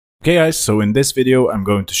Okay guys, so in this video I'm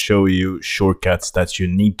going to show you shortcuts that you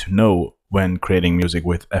need to know when creating music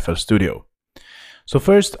with FL Studio. So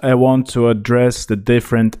first I want to address the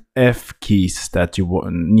different F keys that you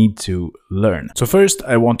need to learn. So first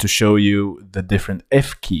I want to show you the different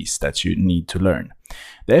F keys that you need to learn.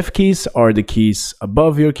 The F keys are the keys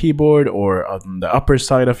above your keyboard or on the upper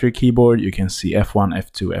side of your keyboard. You can see F1,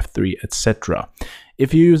 F2, F3, etc.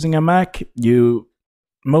 If you're using a Mac, you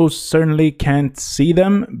most certainly can't see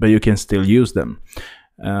them, but you can still use them.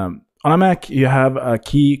 On a Mac, you have a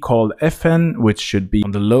key called Fn, which should be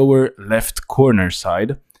on the lower left corner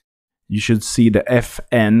side. You should see the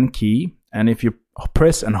Fn key, and if you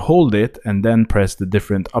press and hold it, and then press the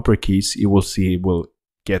different upper keys, you will see it will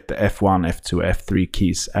get the F1, F2, F3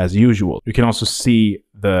 keys as usual. You can also see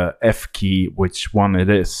the F key, which one it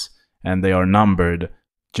is, and they are numbered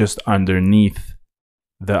just underneath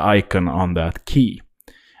the icon on that key.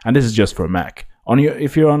 And this is just for Mac.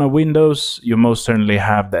 If you're on a Windows, you most certainly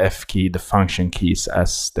have the F key, the function keys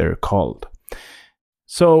as they're called.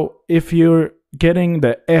 So if you're getting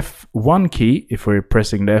the F1 key, if we're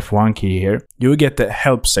pressing the F1 key here, you will get the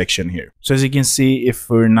help section here. So as you can see, if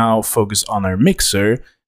we're now focused on our mixer,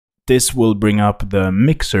 this will bring up the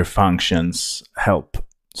mixer functions help.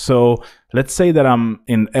 So let's say that I'm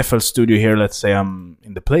in FL Studio here, let's say I'm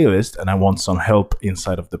in the playlist and I want some help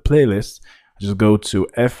inside of the playlist. Just go to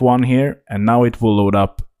F1 here, and now it will load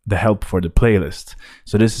up the help for the playlist.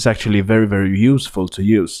 So this is actually very, very useful to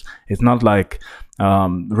use. It's not like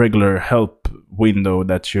regular help window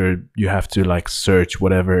that you have to like search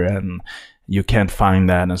whatever and you can't find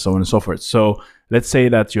that and so on and so forth. So let's say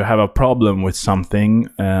that you have a problem with something.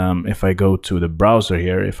 If I go to the browser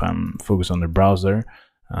here, if I'm focused on the browser,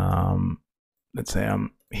 let's say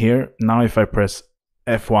I'm here. Now if I press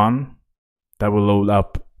F1, that will load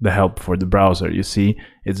up the help for the browser. You see,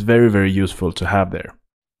 it's very, very useful to have there.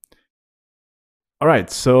 All right,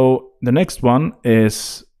 so the next one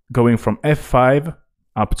is going from F5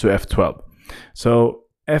 up to F12. So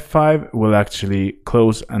F5 will actually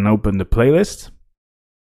close and open the playlist.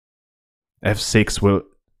 F6 will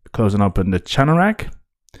close and open the channel rack.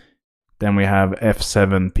 Then we have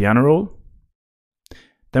F7 piano roll.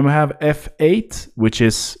 Then we have F8, which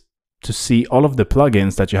is to see all of the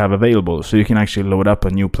plugins that you have available. So you can actually load up a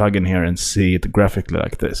new plugin here and see it graphically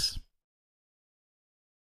like this.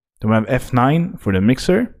 Then we have F9 for the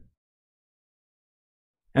mixer.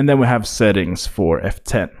 And then we have settings for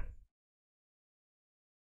F10.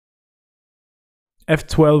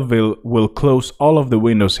 F12 will close all of the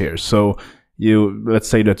windows here. So let's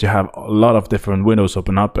say that you have a lot of different windows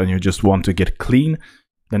open up and you just want to get clean.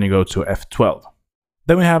 Then you go to F12.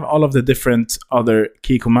 Then we have all of the different other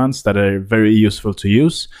key commands that are very useful to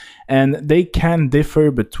use, and they can differ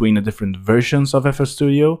between the different versions of FL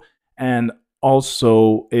Studio and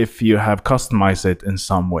also if you have customized it in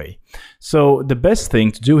some way. So the best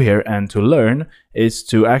thing to do here and to learn is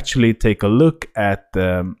to actually take a look at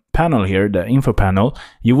the panel here, the info panel.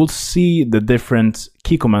 You will see the different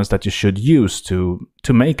key commands that you should use to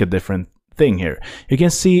make a different thing here. You can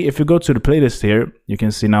see if you go to the playlist here, you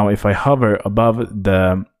can see now if I hover above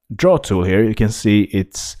the draw tool here, you can see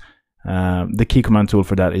it's the key command tool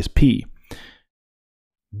for that is P.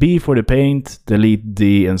 B for the paint, delete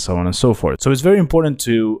D, and so on and so forth. So it's very important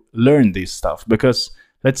to learn this stuff, because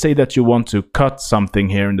let's say that you want to cut something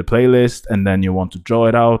here in the playlist and then you want to draw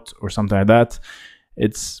it out or something like that.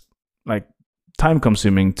 It's like time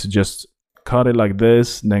consuming to just cut it like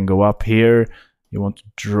this, then go up here. You want to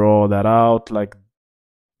draw that out like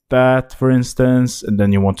that, for instance, and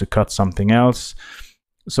then you want to cut something else.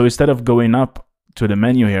 So instead of going up to the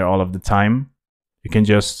menu here all of the time, you can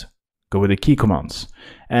just go with the key commands.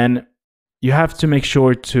 And you have to make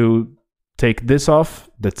sure to take this off,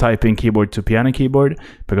 the typing keyboard to piano keyboard,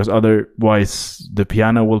 because otherwise the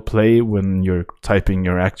piano will play when you're typing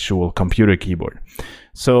your actual computer keyboard.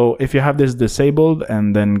 So if you have this disabled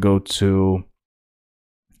and then go to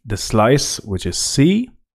the slice, which is C,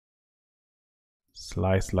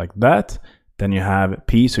 slice like that, then you have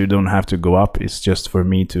P, so you don't have to go up. It's just for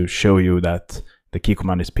me to show you that the key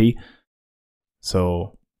command is P.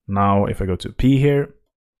 So now if I go to P here,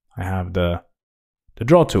 I have the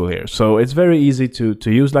draw tool here. So it's very easy to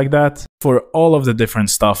use like that for all of the different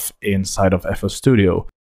stuff inside of FL Studio.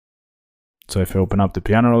 So if I open up the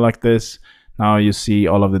piano roll like this, now you see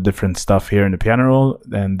all of the different stuff here in the piano roll,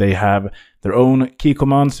 and they have their own key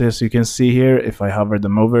commands, as you can see here if I hover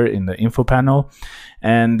them over in the info panel.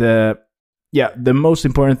 And yeah, the most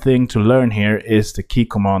important thing to learn here is the key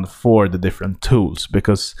command for the different tools,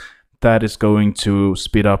 because that is going to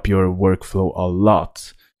speed up your workflow a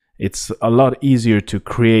lot. It's a lot easier to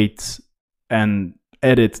create and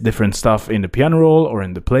edit different stuff in the piano roll or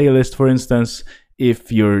in the playlist, for instance,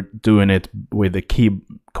 if you're doing it with the key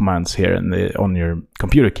commands here on your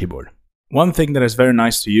computer keyboard. One thing that is very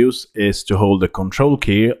nice to use is to hold the control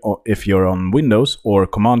key if you're on Windows, or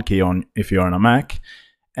command key on if you're on a Mac.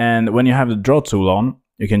 And when you have the draw tool on,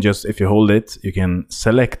 you can just, if you hold it, you can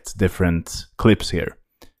select different clips here,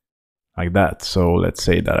 like that. So let's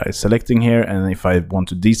say that I'm selecting here, and if I want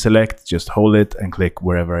to deselect, just hold it and click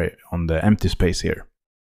wherever on the empty space here.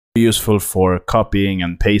 Useful for copying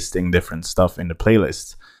and pasting different stuff in the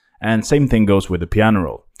playlist. And same thing goes with the piano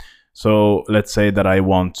roll. So let's say that I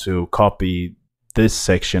want to copy this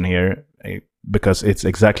section here because it's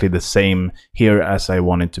exactly the same here as I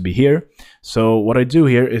want it to be here. So what I do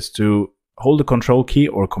here is to hold the control key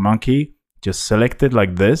or command key, just select it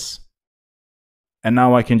like this. And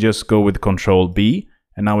now I can just go with Control B,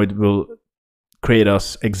 and now it will create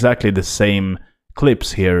us exactly the same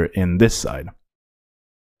clips here in this side.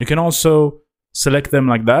 You can also select them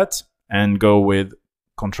like that and go with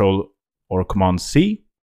Control or Command C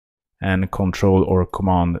and Control or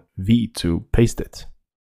Command V to paste it.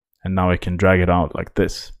 And now I can drag it out like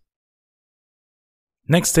this.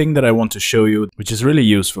 Next thing that I want to show you, which is really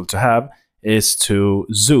useful to have, is to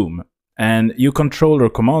zoom. And you Control or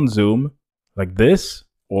Command zoom like this,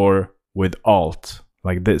 or with Alt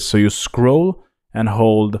like this. So you scroll and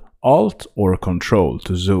hold Alt or Control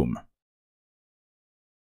to zoom.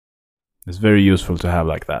 It's very useful to have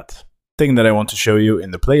like that. Thing that I want to show you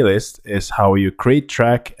in the playlist is how you create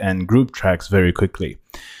track and group tracks very quickly.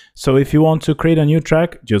 So if you want to create a new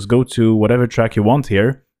track, just go to whatever track you want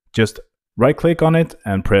here, just right click on it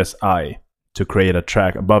and press I to create a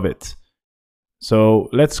track above it. So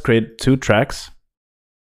let's create 2 tracks.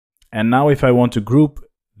 And now if I want to group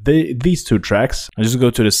these 2 tracks, I just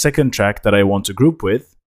go to the second track that I want to group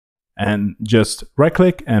with and just right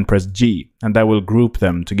click and press G, and that will group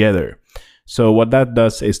them together. So what that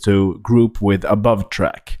does is to group with above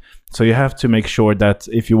track. So you have to make sure that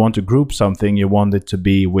if you want to group something, you want it to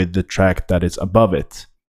be with the track that is above it.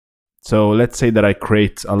 So let's say that I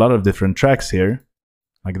create a lot of different tracks here,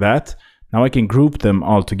 like that. Now I can group them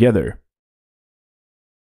all together.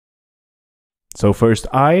 So first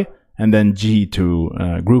I, and then G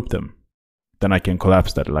to group them. Then I can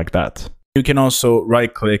collapse that like that. You can also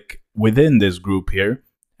right click within this group here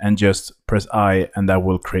and just press I, and that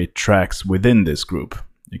will create tracks within this group.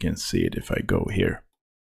 You can see it if I go here.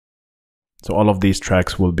 So all of these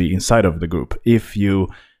tracks will be inside of the group if you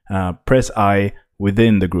press I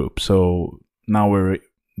within the group. So now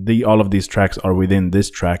all of these tracks are within this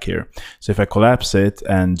track here. So if I collapse it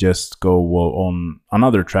and just go on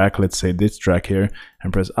another track, let's say this track here,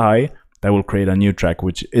 and press I, that will create a new track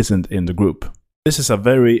which isn't in the group. This is a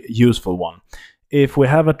very useful one. If we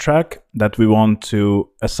have a track that we want to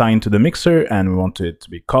assign to the mixer and we want it to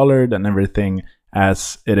be colored and everything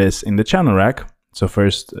as it is in the channel rack. So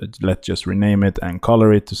first, let's just rename it and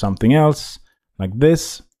color it to something else like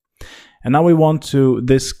this. And now we want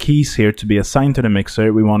this keys here to be assigned to the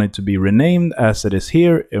mixer. We want it to be renamed as it is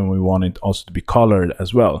here, and we want it also to be colored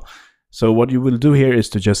as well. So what you will do here is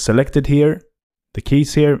to just select it here, the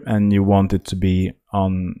keys here, and you want it to be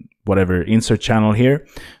on whatever insert channel here.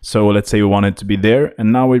 So let's say we want it to be there,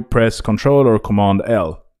 and now we press Control or Command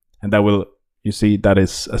L, and that will, you see, that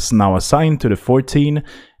is now assigned to the 14,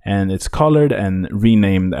 and it's colored and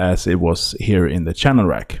renamed as it was here in the channel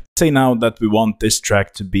rack. Say now that we want this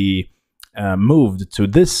track to be moved to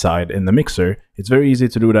this side in the mixer. It's very easy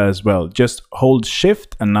to do that as well. Just hold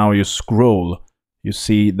Shift and now you scroll. You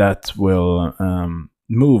see that will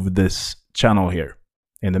move this channel here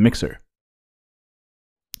in the mixer.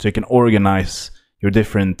 So you can organize your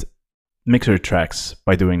different mixer tracks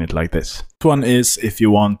by doing it like this. This one is if you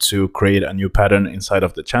want to create a new pattern inside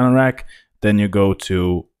of the channel rack, then you go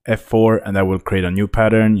to F4 and that will create a new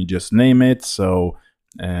pattern. You just name it. So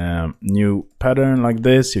new pattern like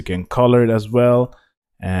this. You can color it as well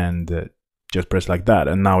and just press like that.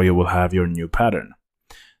 And now you will have your new pattern.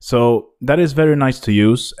 So that is very nice to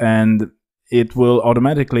use, and it will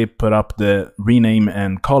automatically put up the rename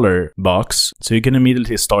and color box. So you can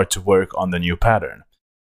immediately start to work on the new pattern.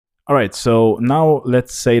 All right, so now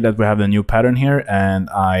let's say that we have the new pattern here and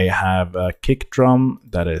I have a kick drum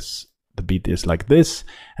that is, the beat is like this.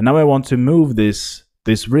 And now I want to move these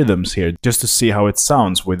rhythms here just to see how it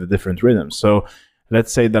sounds with the different rhythms. So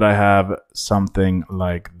let's say that I have something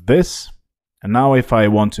like this. And now if I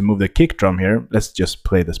want to move the kick drum here, let's just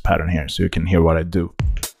play this pattern here so you can hear what I do.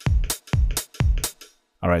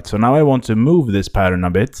 All right, so now I want to move this pattern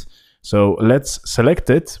a bit. So let's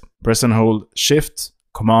select it, press and hold Shift,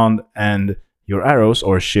 Command, and your arrows,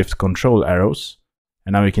 or Shift Control arrows.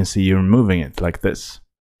 And now you can see you're moving it like this.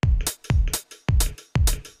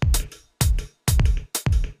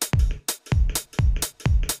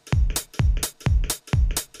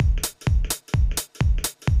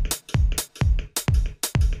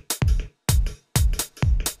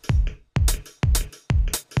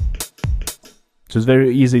 So it's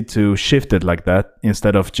very easy to shift it like that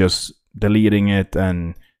instead of just deleting it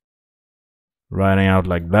and writing out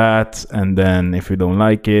like that. And then if we don't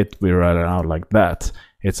like it, we write it out like that.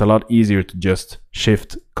 It's a lot easier to just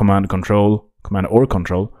shift command or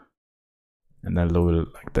control, and then do it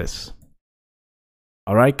like this.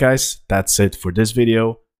 Alright guys, that's it for this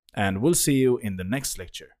video, and we'll see you in the next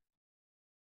lecture.